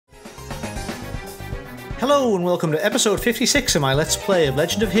Hello and welcome to episode 56 of my Let's Play of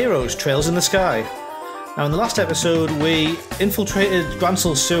Legend of Heroes Trails in the Sky. Now in the last episode we infiltrated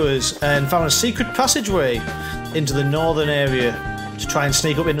Grancel's sewers and found a secret passageway into the northern area to try and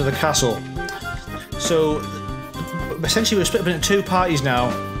sneak up into the castle. So essentially we're split up into two parties now,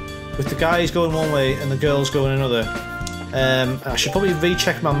 with the guys going one way and the girls going another. I should probably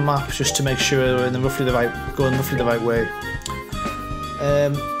recheck my map just to make sure we're in going roughly the right way.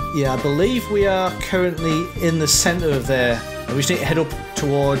 Yeah, I believe we are currently in the centre of there, and we just need to head up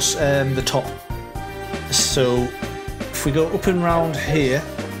towards the top. So, if we go up and round here,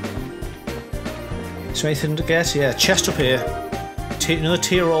 is there anything to get? Yeah, chest up here. Another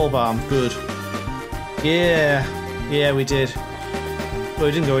Tyrol balm, good. Yeah, we did. Well,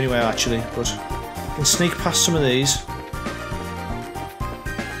 we didn't go anywhere actually, but we can sneak past some of these.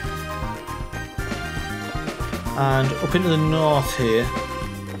 And up into the north here.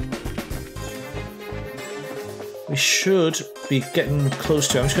 We should be getting close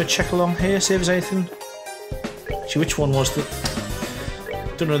to it. I'm just going to check along here, see if there's anything. Actually, which one was the...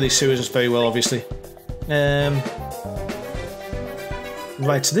 Don't know these sewers very well, obviously.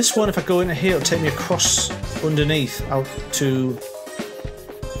 Right, so this one, if I go into here, it'll take me across underneath, out to...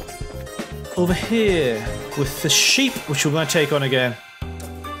 over here, with the sheep, which we're going to take on again.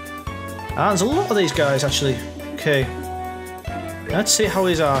 Ah, there's a lot of these guys, actually. Okay. Let's see how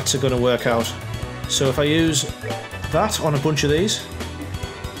his arts are going to work out. So if I use that on a bunch of these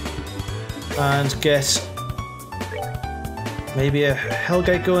and get maybe a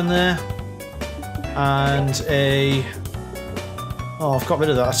Hellgate going there and a... Oh, I've got rid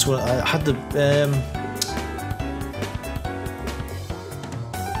of that. That's what I had the...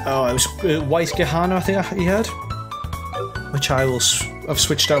 Oh, it was White Gehenna, I think he had, which I've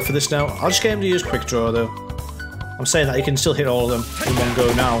switched out for this now. I'll just get him to use Quick Draw though. I'm saying that he can still hit all of them in one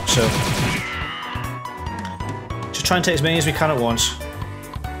go now, so... Try and take as many as we can at once.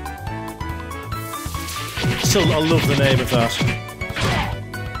 Still, I love the name of that.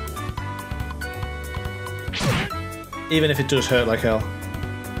 Even if it does hurt like hell.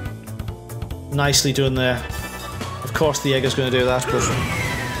 Nicely done there. Of course the Egger's going to do that, but...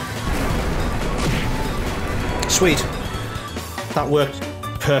 Sweet. That worked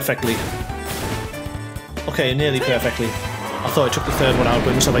perfectly. Okay, nearly perfectly. I thought I took the third one out,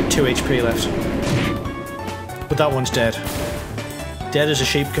 but it must have like 2 HP left. But that one's dead. Dead as a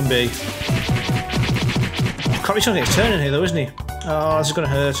sheep can be. Can't be his turn in here though, isn't he? Oh, this is gonna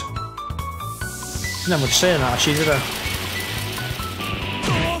hurt. Didn't have much to say on that actually, did I?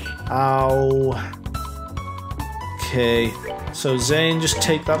 Ow. Okay. So Zane, just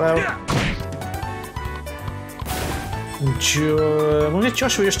take that out. I'm gonna get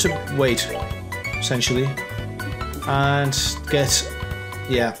Joshua just to wait, essentially. And get,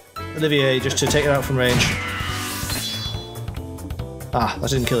 yeah, Olivier just to take it out from range. Ah, that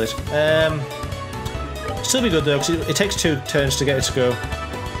didn't kill it. Still be good though, because it takes 2 turns to get it to go.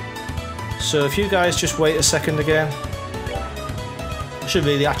 So if you guys just wait a second again. I should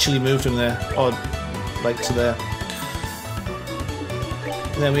have really actually moved him there, or like to there.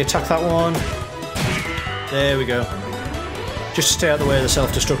 And then we attack that one. There we go. Just to stay out of the way of the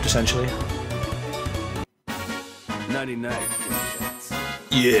self-destruct essentially. 99.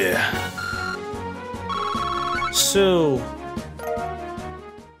 Yeah. So...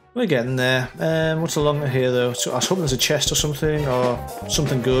 we're getting there. What's along here though? So I was hoping there's a chest or something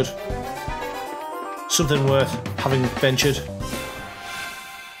good. Something worth having ventured.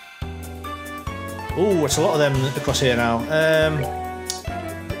 Oh, it's a lot of them across here now.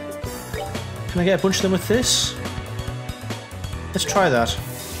 Can I get a bunch of them with this? Let's try that.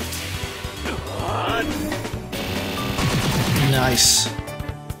 Nice.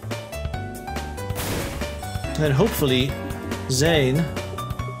 And then hopefully Zane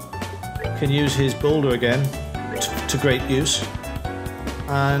can use his boulder again to great use,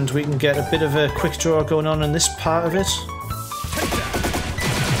 and we can get a bit of a quick draw going on in this part of it.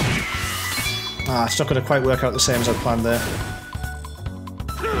 Ah, it's not going to quite work out the same as I planned there.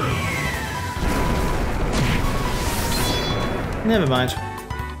 Never mind.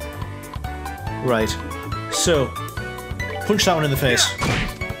 Right, so punch that one in the face.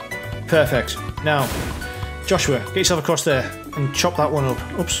 Perfect. Now, Joshua, get yourself across there and chop that one up.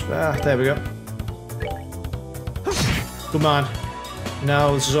 Oops, there we go. Good man.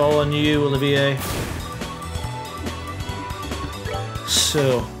 Now this is all on you, Olivier.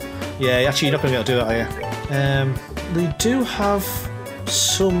 So, yeah, actually you're not going to be able to do that, are you? They do have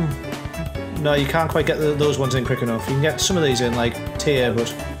some... No, you can't quite get those ones in quick enough. You can get some of these in, like tier, but...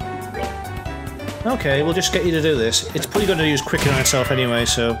 Okay, we'll just get you to do this. It's probably going to use quicker on itself anyway,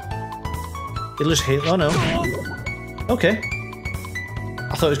 so... It'll just heal. Oh no. Okay.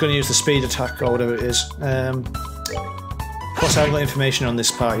 I thought he was going to use the speed attack or whatever it is. Of course, I haven't got information on this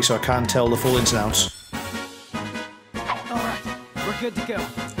party, so I can't tell the full ins and outs. Alright, we're good to go.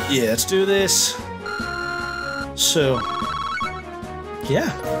 Yeah, let's do this. So, yeah,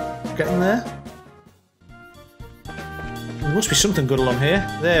 getting there. There must be something good along here.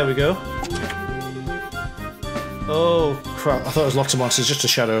 There we go. Oh crap, I thought it was lots of monsters, just a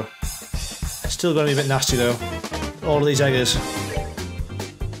shadow. Still gonna be a bit nasty though. All of these eggers.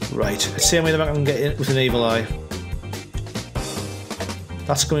 Right, let's see how many of them I can get in with an evil eye.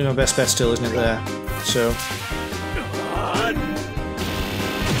 That's gonna be my best bet still, isn't it, there? So...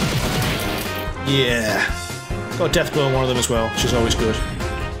 yeah. Got a death blow on one of them as well, which is always good.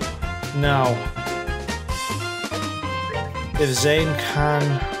 Now... if Zane can...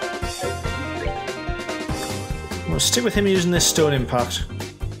 I'm gonna stick with him using this stone impact.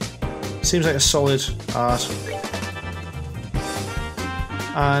 Seems like a solid art.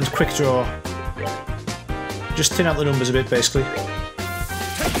 And quick draw. Just thin out the numbers a bit, basically.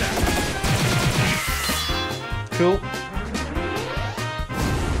 Cool.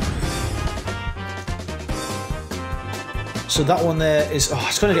 So that one there is... oh,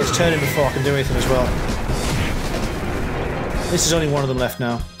 it's going to get its turn in before I can do anything as well. This is only one of them left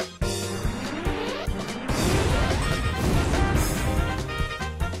now.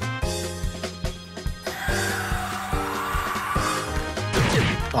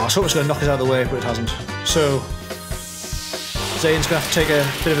 Oh, I thought it was going to knock us out of the way, but it hasn't. So, Zane's going to have to take a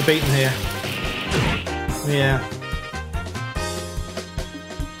bit of a beating here. Yeah.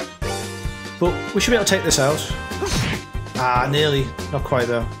 But we should be able to take this out. Ah, nearly. Not quite,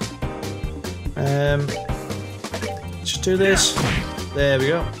 though. Just do this. There we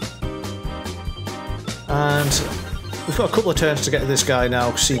go. And we've got a couple of turns to get to this guy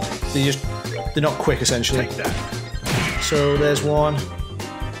now, because they're not quick, essentially. So, there's one.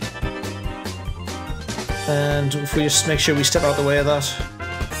 And if we just make sure we step out the way of that.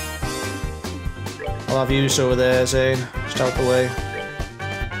 I'll have you over there, Zane. Just out the way.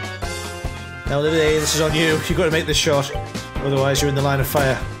 Now, Olivia, this is on you. You've got to make this shot. Otherwise, you're in the line of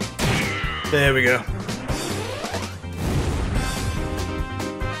fire. There we go.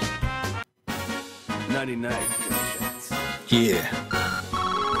 Yeah.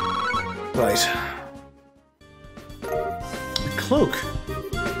 Right. A cloak.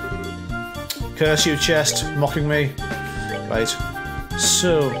 Curse you, chest, mocking me. Right.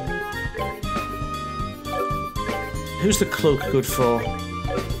 So... who's the cloak good for?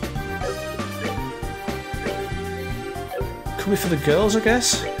 Could be for the girls, I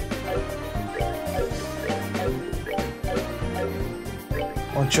guess?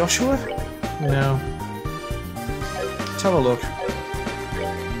 Or Joshua? No. Let's have a look.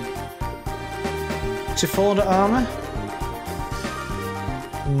 Does it fall under armour?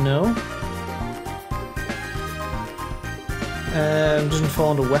 No. Doesn't fall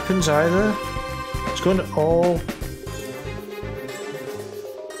under weapons either. It's going to all...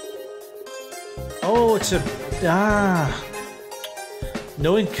 oh, it's a... ah!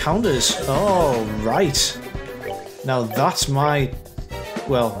 No encounters. Oh, right. Now that's my...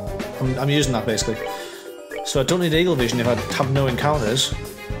 well, I'm using that basically. So I don't need eagle vision if I have no encounters.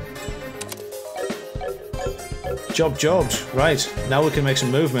 Jobbed. Right, now we can make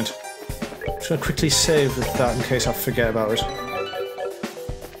some movement. I'm just going to quickly save with that in case I forget about it.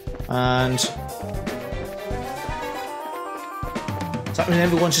 And... does that mean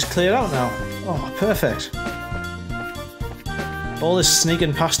everyone's just cleared out now? Oh, perfect. All this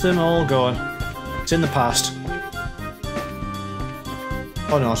sneaking past them, all gone. It's in the past.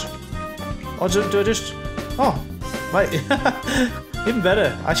 Or not. Or do I just... oh, right. Even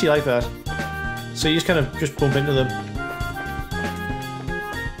better. I actually like that. So you just kind of just bump into them.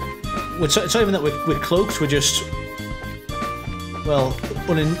 It's not even that we're cloaked, we're just... well,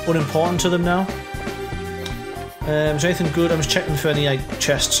 unimportant to them now. Is there anything good? I'm just checking for any like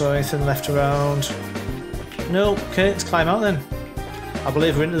chests or anything left around. No, okay, let's climb out then. I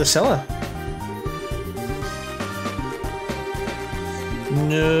believe we're into the cellar.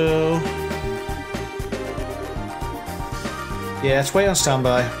 No. Yeah, let's wait on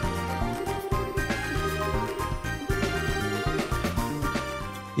standby.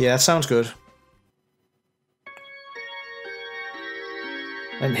 Yeah, that sounds good.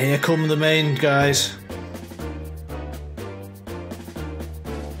 And here come the main guys.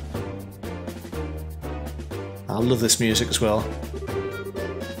 I love this music as well.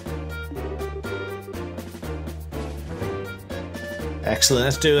 Excellent,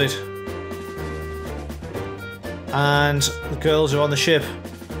 let's do it. And the girls are on the ship.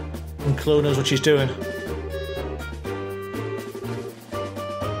 And Chloe knows what she's doing.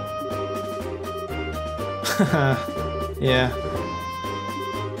 Yeah.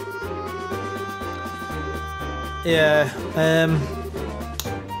 Yeah,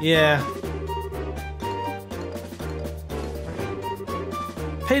 yeah.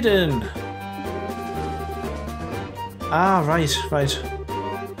 Hayden! Ah, right, right.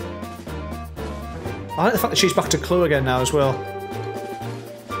 I like the fact that she's back to Clue again now as well.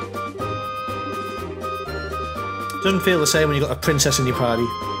 Doesn't feel the same when you've got a princess in your party.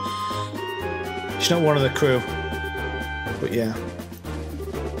 She's not one of the crew. But yeah.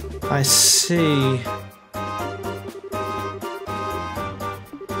 I see.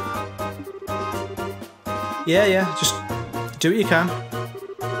 Yeah, yeah, just do what you can.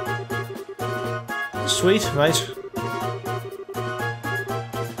 Sweet, right.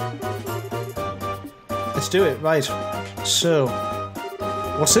 Let's do it, right. So,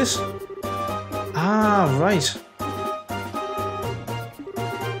 what's this? Ah, right.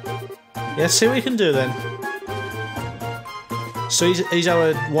 Yeah, let's see what we can do then. So he's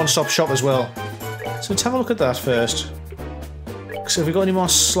our one-stop shop as well. So let's have a look at that first. So have we got any more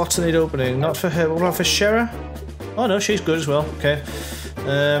slots that need opening? Not for her, what about for Shera? Oh no, she's good as well, okay.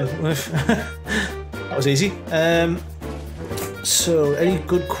 That was easy. So, any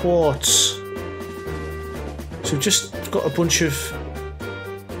good quartz? So we've just got a bunch of...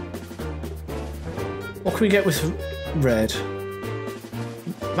 What can we get with red?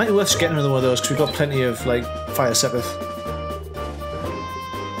 Might be worth just getting another one of those because we've got plenty of, like, fire sepith.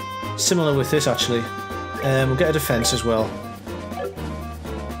 Similar with this, actually. We'll get a defense as well.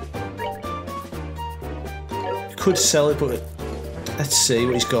 Could sell it, but let's see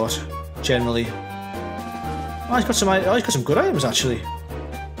what he's got generally. Oh, he's got some good items actually.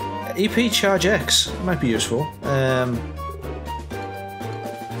 EP Charge X might be useful. So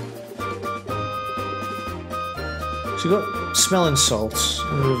you've got smelling salts.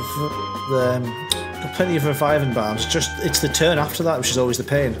 And got plenty of reviving bombs. Just it's the turn after that which is always the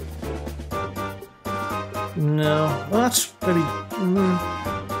pain. No, well that's maybe a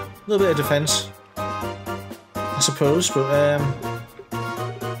little bit of defense. I suppose, but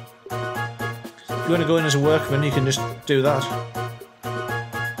if you want to go in as a workman, you can just do that.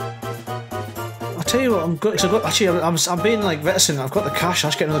 I'll tell you what, I'm good. So actually, I'm being like reticent. I've got the cash. I'll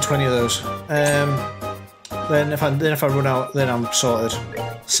just get another 20 of those. Then if I run out, then I'm sorted.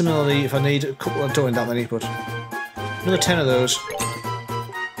 Similarly, if I need a couple, I don't need that many, but another 10 of those.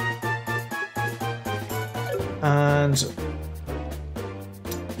 And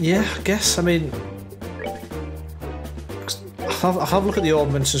yeah, I guess. I mean. I'll have a look at the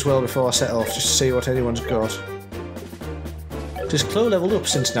ornaments as well before I set off, just to see what anyone's got. Does Chloe leveled up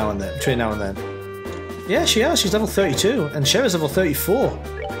since now and then? Between now and then? Yeah, she has. She's level 32, and Shera's level 34.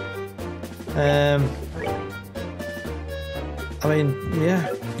 I mean,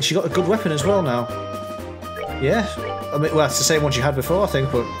 yeah, she got a good weapon as well now. Yeah, I mean, well, it's the same one she had before, I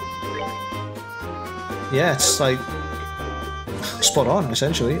think, but yeah, it's like spot on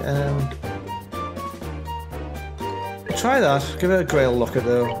essentially. Try that. Give her a Grail locket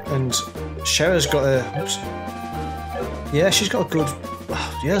though, and Shera's got a. Oops. Yeah, she's got a good.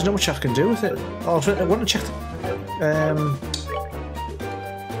 Yeah, there's not much I can do with it. Oh, I want to check.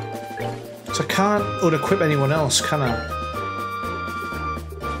 So I can't unequip anyone else, can I?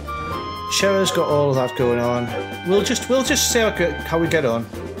 Shera's got all of that going on. We'll just see how we get on.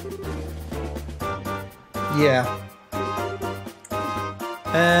 Yeah.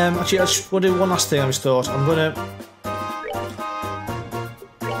 Actually, I just want to do one last thing. I just thought I'm gonna.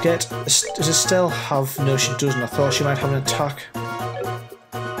 Does Estelle have... No, she doesn't. I thought she might have an attack.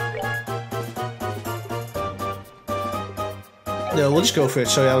 No, we'll just go for it.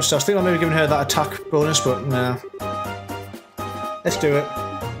 Sorry, I was thinking about maybe giving her that attack bonus, but no. Let's do it.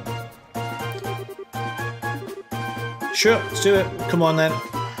 Sure, let's do it. Come on then.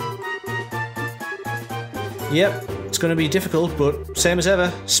 Yep, it's going to be difficult, but same as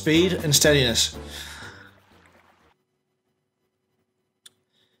ever. Speed and steadiness.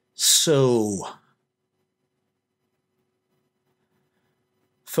 So,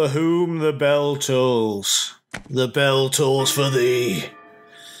 for whom the bell tolls for thee.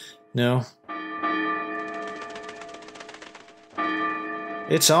 No.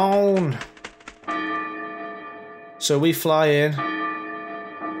 It's on. So we fly in.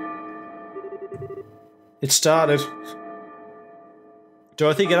 It started.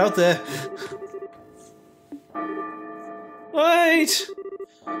 Dorothy, get out there. Wait!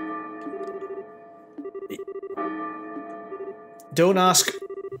 Don't ask.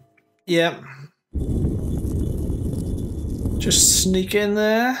 Yep. Just sneak in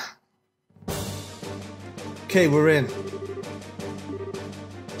there. Okay, we're in.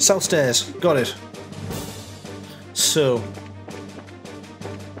 South stairs. Got it. So.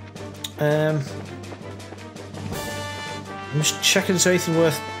 I'm just checking if there's anything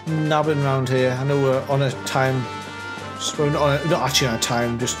worth nabbing around here. I know we're on a time. We're not actually on a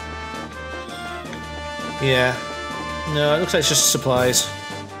time, just. Yeah. No, it looks like it's just supplies.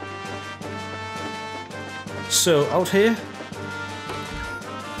 So, out here.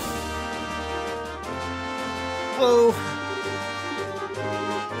 Hello.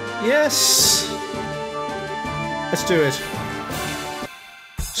 Yes. Let's do it.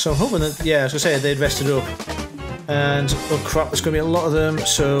 So I'm hoping that, yeah, as I say, they'd rested up. And, oh crap, there's going to be a lot of them,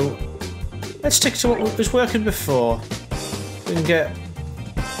 so let's stick to what was working before. We can get...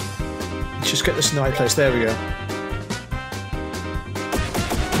 Let's just get this in the right place. There we go.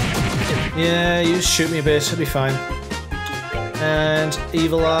 Yeah, you just shoot me a bit, it'll be fine. And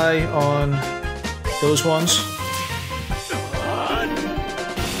Evil Eye on those ones.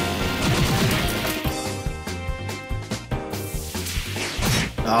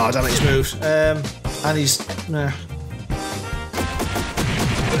 Oh, damn it, he's moved. And he's... Nah.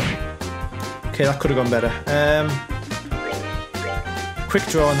 Okay, that could have gone better. Quick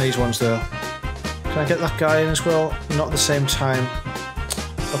draw on these ones, though. Can I get that guy in as well? Not at the same time.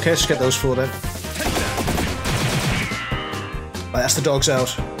 Okay, let's get those four then. Right, that's the dogs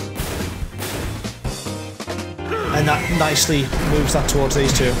out. And that nicely moves that towards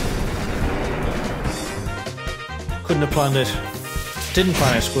these two. Couldn't have planned it. Didn't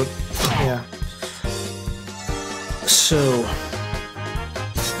plan it, but yeah. So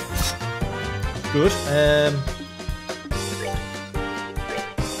good.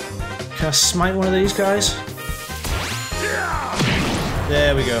 Can I smite one of these guys?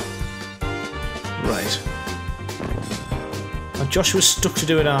 There we go. Right. Now Joshua's stuck to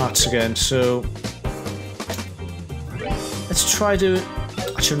doing arts again, so let's try doing.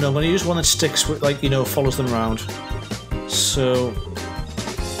 Actually, no. I'm going to use one that sticks with, like, you know, follows them around. So.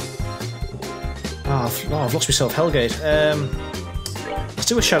 Oh, I've lost myself. Hellgate. Let's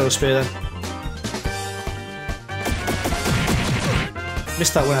do a Shadow Spear then.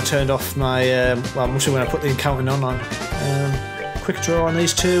 Missed that when I turned off my... well, mostly when I put the encountering on. Quick draw on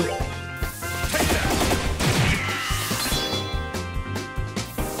these two.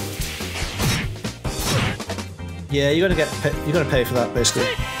 Yeah, you're gonna pay for that, basically.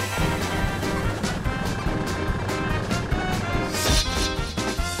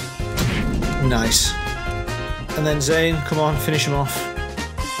 Nice. And then Zane, come on, finish him off.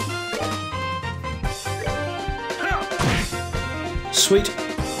 Sweet.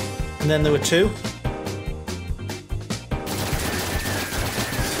 And then there were two.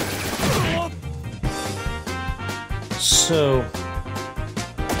 So...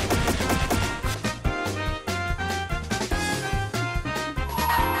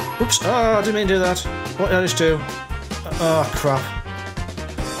 Oops, oh, I didn't mean to do that. What did I just do? Oh, crap.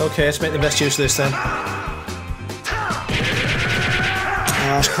 Okay, let's make the best use of this then.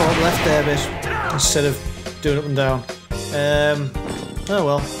 Oh, it's caught left there a bit, instead of doing up and down. Oh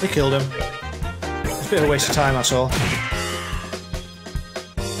well, we killed him. It's a bit of a waste of time, that's all.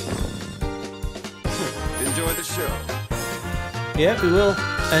 Enjoy the show. Yeah, we will.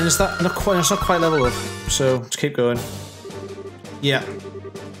 And it's not quite level up, so let's keep going. Yeah.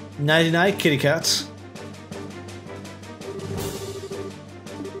 Nighty night, kitty cats.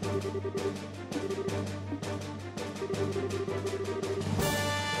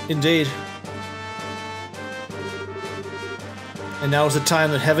 Indeed. And now is the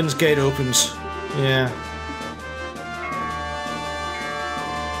time that Heaven's Gate opens. Yeah.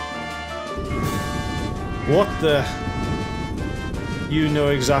 What the... You know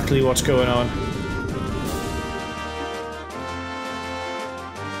exactly what's going on.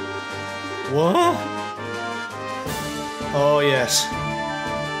 What? Oh, yes.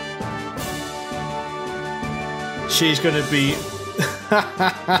 She's gonna be...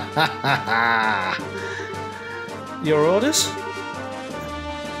 Your orders?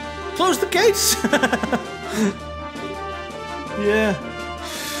 Close the gates! Yeah.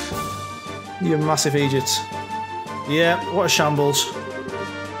 You massive idiots. Yeah, what a shambles.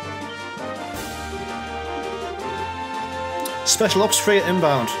 Special ops free at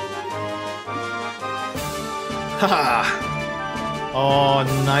inbound. Haha! Oh,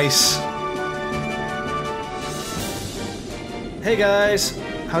 nice. Hey guys,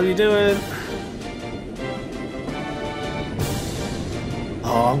 how you doing?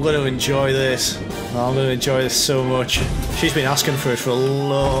 Oh, I'm going to enjoy this. Oh, I'm going to enjoy this so much. She's been asking for it for a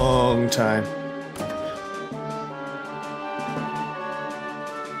long time.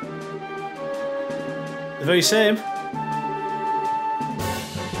 The very same.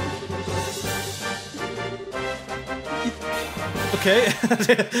 Okay.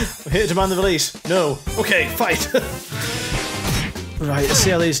 We're here to demand the release. No. Okay, fight. Right, let's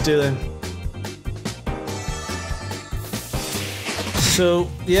see how these do then. So,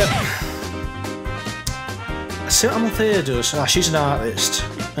 yep. Let's see what Amalthea does. Ah, she's an artist.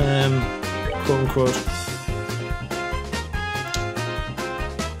 Quote unquote.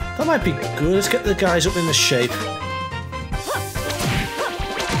 That might be good. Let's get the guys up in the shape.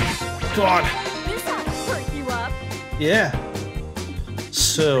 Come on. This ought to perk you up. Yeah.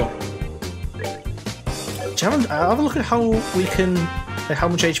 So, have a look at how we can, like how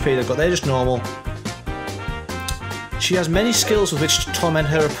much HP they've got. They're just normal. She has many skills with which to torment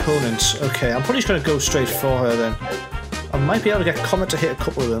her opponents. Okay, I'm probably just going to go straight for her then. I might be able to get Comet to hit a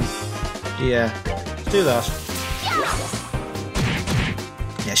couple of them. Yeah, let's do that.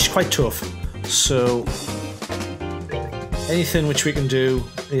 Yeah, she's quite tough. So, anything which we can do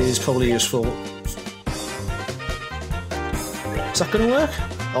is probably useful. Is that going to work?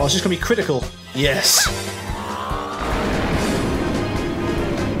 Oh, it's just going to be critical. Yes!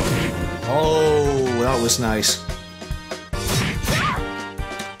 Oh, that was nice.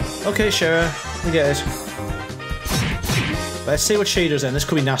 Okay, Shara, we get it. Let's see what she does then. This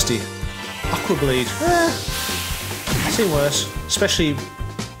could be nasty. Aqua Bleed. Seen worse. Especially,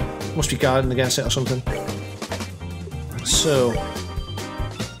 must be guarding against it or something. So,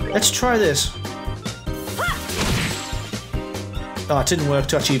 let's try this. Oh, it didn't work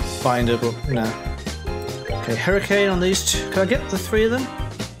to actually bind her, but no. Okay, Hurricane on these two. Can I get the three of them?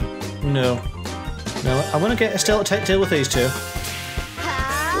 No. No, I'm gonna get Estelle to deal with these two.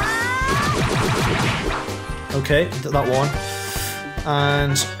 Okay, that one.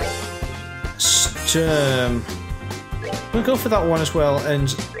 And Sturm. I'm gonna go for that one as well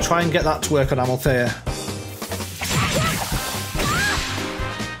and try and get that to work on Amalthea.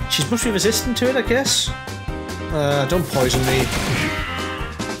 She must be resistant to it, I guess. Don't poison me.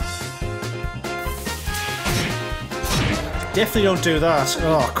 Definitely don't do that.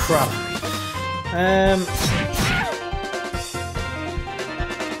 Oh, crap.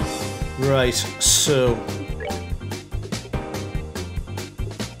 Right, so...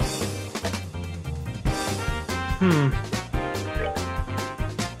 I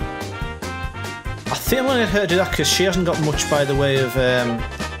think I'm going to get her to do that because she hasn't got much by the way of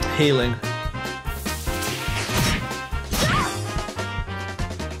healing.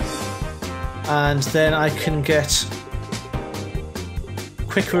 And then I can get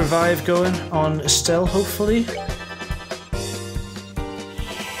quick revive going on Estelle, hopefully.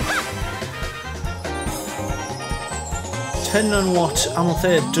 Depending on what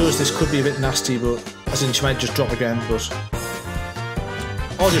Amalthea does, this could be a bit nasty, but as in she might just drop again, but...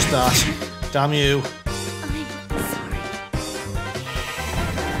 Or just that. Damn you. I'm sorry.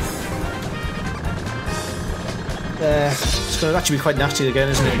 It's going to actually be quite nasty again,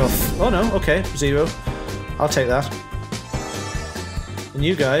 isn't it? Oh no, okay, 0. I'll take that. And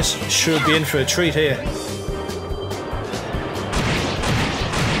you guys should be in for a treat here.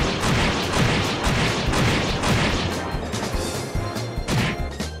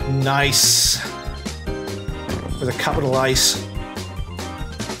 Nice. With a capital ice.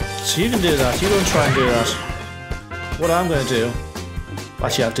 So you can do that. You go and try and do that. What I'm going to do...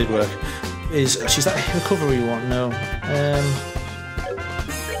 Actually, that did work. Is... She's that recovery one? No.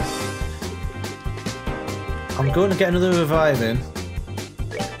 I'm going to get another revive in.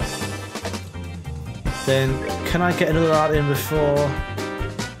 Then, can I get another art in before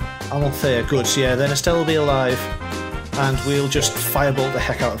Amalthea? Good, so yeah, then Estelle will be alive, and we'll just firebolt the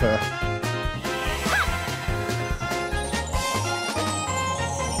heck out of her.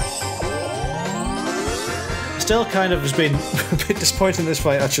 Estelle kind of has been a bit disappointed in this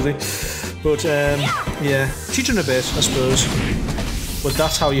fight, actually, but yeah, she's done a bit, I suppose. But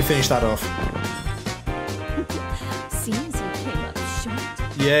that's how you finish that off. Seems you came up short.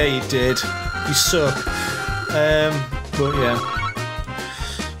 Yeah, you did. You suck. But yeah.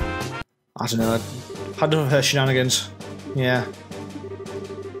 I don't know. I had enough of her shenanigans. Yeah.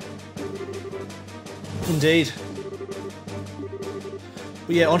 Indeed.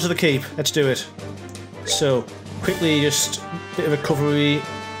 But yeah, onto the keep. Let's do it. So, quickly, just a bit of recovery.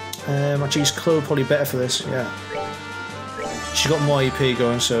 Actually, his Chloe probably better for this. Yeah. She's got more EP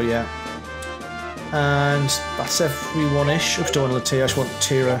going, so yeah. And that's everyone-ish. I don't want Latia, I just want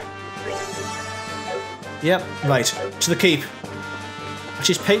Tira. Yep, right. To the keep.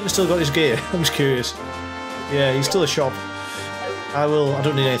 Actually, has Peyton still got his gear? I'm just curious. Yeah, he's still a shop. I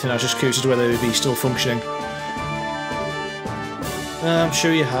don't need anything, I was just curious as to whether he'd be still functioning. I'm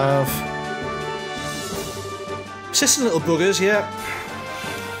sure you have. Persistent little buggers, yeah.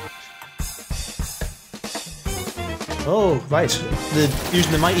 Oh, right. They're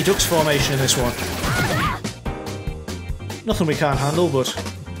using the Mighty Ducks formation in this one. Nothing we can't handle, but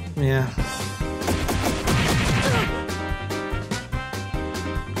yeah.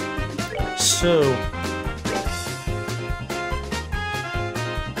 So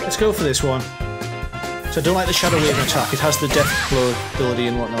let's go for this one. So I don't like the Shadow Wave attack. It has the death blow ability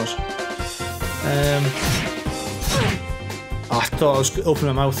and whatnot. Oh, I thought I was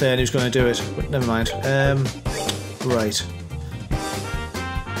opening my mouth there and he was going to do it, but never mind. Right.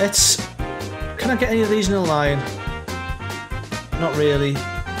 Let's... Can I get any of these in a line? Not really.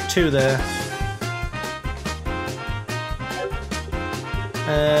 2 there.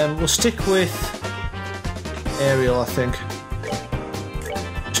 We'll stick with aerial, I think.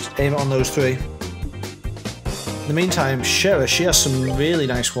 Just aim it on those 3. In the meantime, Shera, she has some really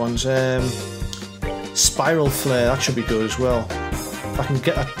nice ones. Spiral Flare, that should be good as well. If I can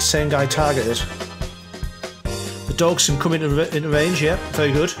get that same guy targeted. The dogs can come into range, yeah,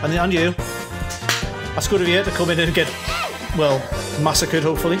 very good. And you. That's good of you to come in and get, well, massacred,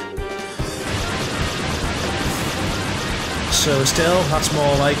 hopefully. So Estelle, that's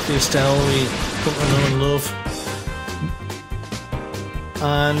more like the Estelle we come to know and love.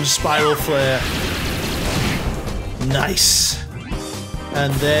 And Spiral Flare. Nice.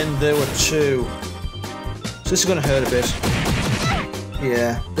 And then there were 2. So this is going to hurt a bit.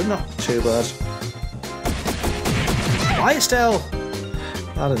 Yeah, but not too bad. Why Estelle?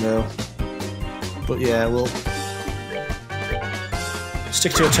 I don't know. But yeah, we'll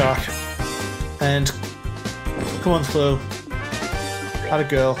stick to attack. And come on, Chloe. Had a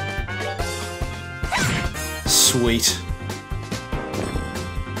girl. Sweet.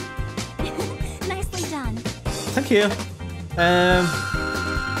 Nicely done. Thank you.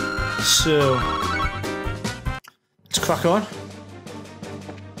 So let's crack on.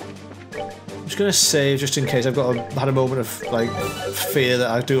 I'm just gonna save just in case I've had a moment of like fear that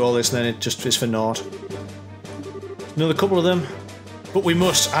I do all this and then it just is for naught. Another couple of them, but we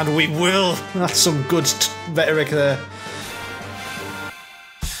must and we will. That's some good rhetoric there.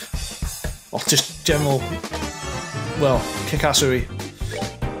 Or just general, well, kickassery.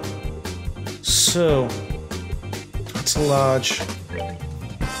 So that's large.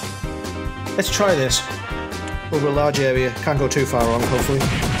 Let's try this over a large area. Can't go too far wrong, hopefully.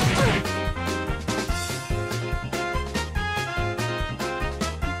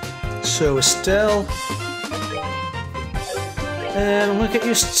 So Estelle, I'm gonna get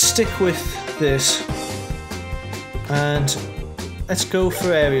you to stick with this, and let's go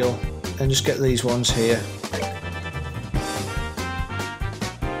for aerial and just get these ones here.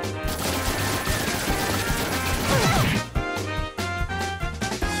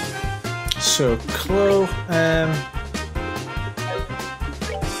 So Chloe,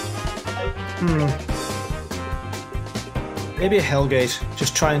 maybe a Hellgate.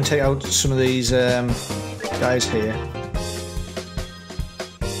 Just try and take out some of these guys here.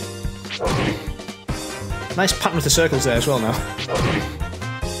 Nice pattern with the circles there as well now.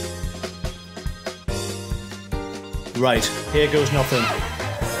 Right, here goes nothing.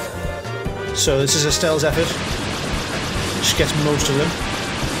 So this is Estelle's effort. She gets most of them.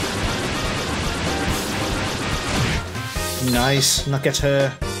 Nice, and that gets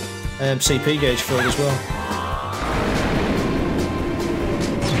her CP gauge filled as well.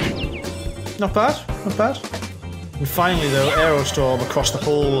 Not bad, not bad. And finally though, Aerostorm across the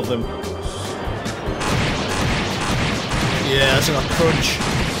whole of them. Yeah, that's enough crunch.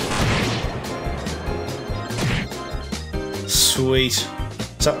 Sweet.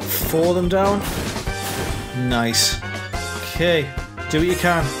 Is that 4 of them down? Nice. Okay, do what you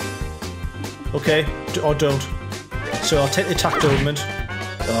can. Okay, or don't. So I'll take the attack doberman.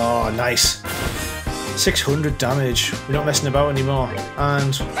 Oh, nice. 600 damage. We're not messing about anymore.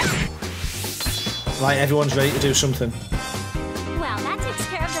 And right, everyone's ready to do something. Well, that takes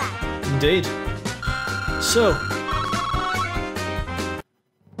care of that. Indeed. So,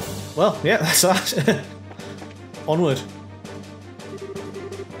 well, yeah, that's that. Onward.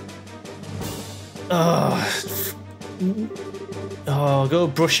 Oh, go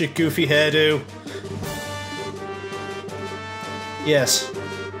brush your goofy hairdo. Yes.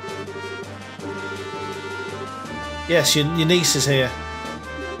 Yes, your niece is here.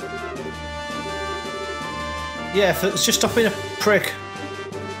 Yeah, just stop being a prick.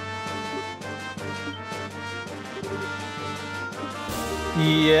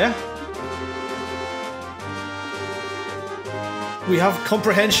 Yeah. We have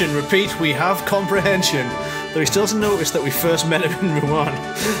comprehension. Repeat, we have comprehension. Though he still doesn't notice that we first met him in Rouen.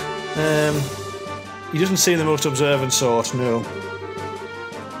 He doesn't seem the most observant sort, no.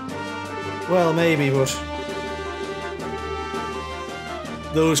 Well, maybe, but...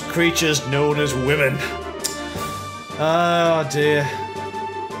 those creatures known as women. Oh dear.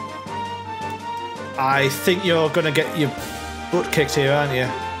 I think you're gonna get your butt kicked here, aren't you?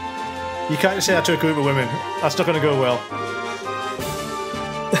 You can't just say that to a group of women. That's not gonna go well.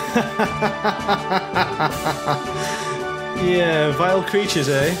 Yeah, vile creatures,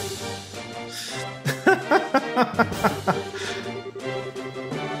 eh?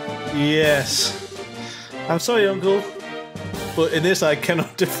 Yes. I'm sorry, Uncle, but in this I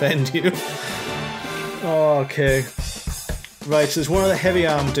cannot defend you. Okay. Right, so there's one of the heavy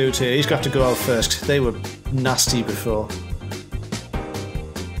armed dudes here. He's got to go out first. They were nasty before.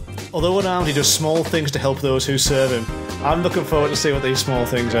 Although unarmed, he does small things to help those who serve him. I'm looking forward to see what these small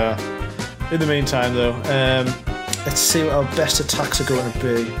things are. In the meantime, though, let's see what our best attacks are going to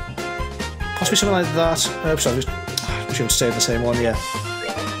be. Possibly something like that. Sorry, we should stay with the same one, yeah.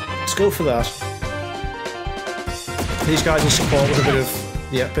 Let's go for that. These guys will support with a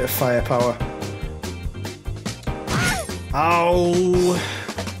bit of firepower. Ow!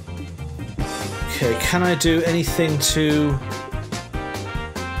 Okay, can I do anything to...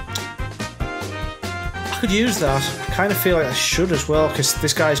 I could use that. I kind of feel like I should as well, because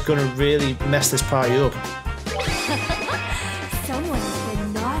this guy's going to really mess this party up. Someone's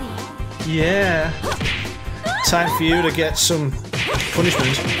been naughty. Yeah. Time for you to get some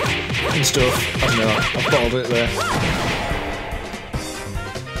punishment and stuff. I don't know, I've bottled it there.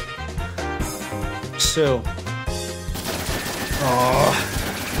 So... oh.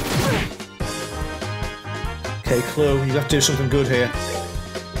 Okay, Chloe, you have to do something good here.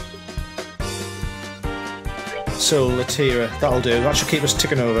 So, Latira, that'll do. That should keep us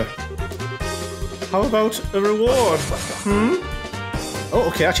ticking over. How about a reward? Oh,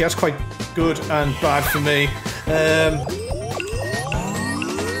 okay, actually that's quite good and bad for me.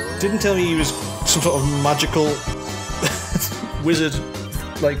 Didn't tell me he was some sort of magical wizard,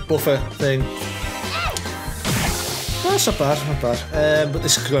 like, buffer thing. Well, that's not bad, not bad. But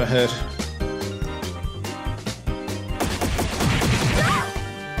this is going to hurt.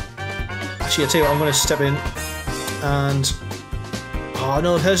 Actually, I'll tell you what, I'm going to step in and... oh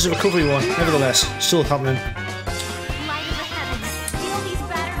no, hers is a recovery one. Nevertheless, still happening. Light of the heavens, feel these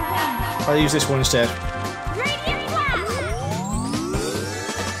battered wings. I'll use this one instead. Radiant blast!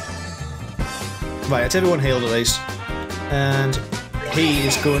 Right, it's everyone healed at least. And he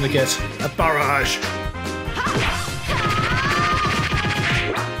is going to get a barrage.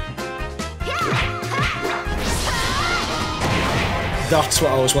 That's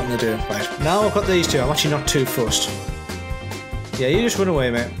what I was wanting to do. Right, now I've got these two, I'm actually not too fussed. Yeah, you just run away,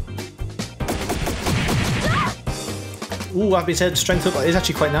 mate. Ooh, I've been said strength up, it's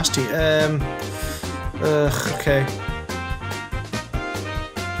actually quite nasty. Okay.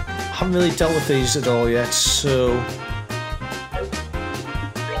 I haven't really dealt with these at all yet, so...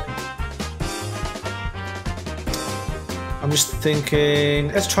 I'm just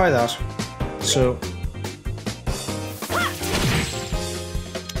thinking... let's try that. So...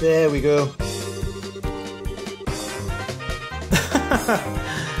 there we go.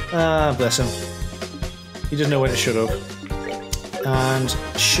 Ah, bless him. He doesn't know when to shut up. And,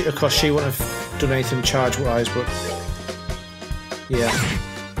 of course, she wouldn't have done anything charge-wise, but... yeah.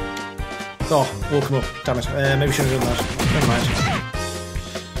 Oh, woke him up. Damn it. Maybe we shouldn't have done that. Never mind.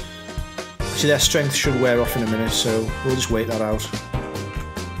 Actually, their strength should wear off in a minute, so we'll just wait that out.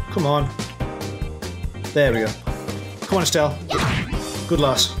 Come on. There we go. Come on, Estelle. Good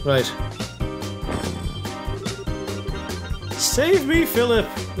lass. Right. Save me, Philip!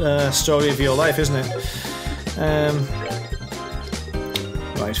 Story of your life, isn't it?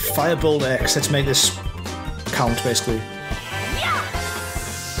 Right, Firebolt X. Let's make this count, basically.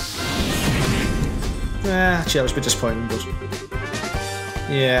 Actually, that was a bit disappointing, but...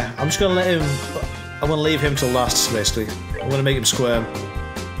 yeah, I'm just gonna let him... I'm gonna leave him till last, basically. I'm gonna make him squirm.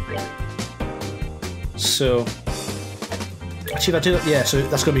 So... actually, if I do it... yeah, so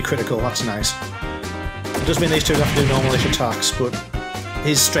that's gonna be critical, that's nice. It does mean these two have to do normal-ish attacks, but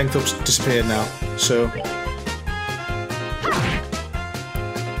his strength up's disappeared now, so...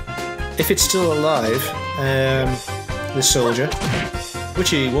 if it's still alive, this soldier,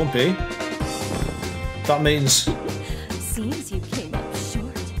 which he won't be, that means... Seems you came up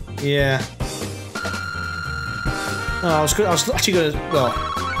short. yeah. Oh, I was actually gonna... well,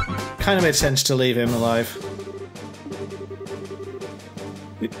 kind of made sense to leave him alive.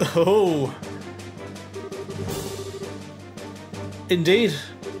 Oh! Indeed.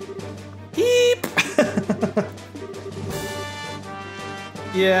 Eep!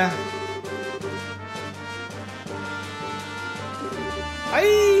 Yeah.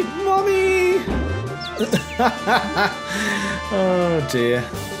 Aye, mommy! Oh dear.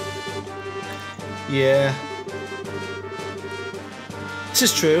 Yeah. This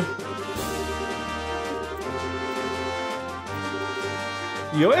is true.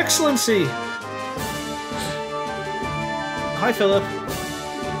 Your Excellency! Hi, Philip.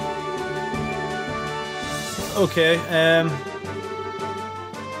 Okay,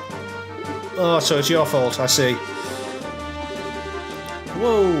 oh, so it's your fault, I see.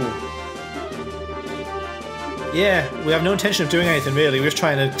 Whoa! Yeah, we have no intention of doing anything really, we're just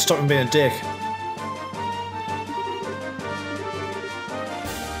trying to stop him being a dick.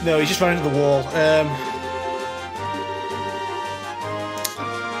 No, he's just running into the wall.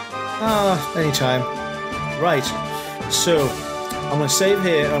 Anytime. Right, so I'm going to save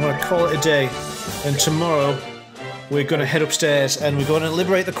here, I'm going to call it a day, and tomorrow we're going to head upstairs and we're going to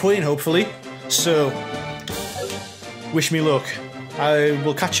liberate the Queen, hopefully. So, wish me luck. I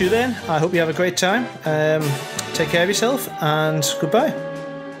will catch you then. I hope you have a great time. Take care of yourself, and goodbye.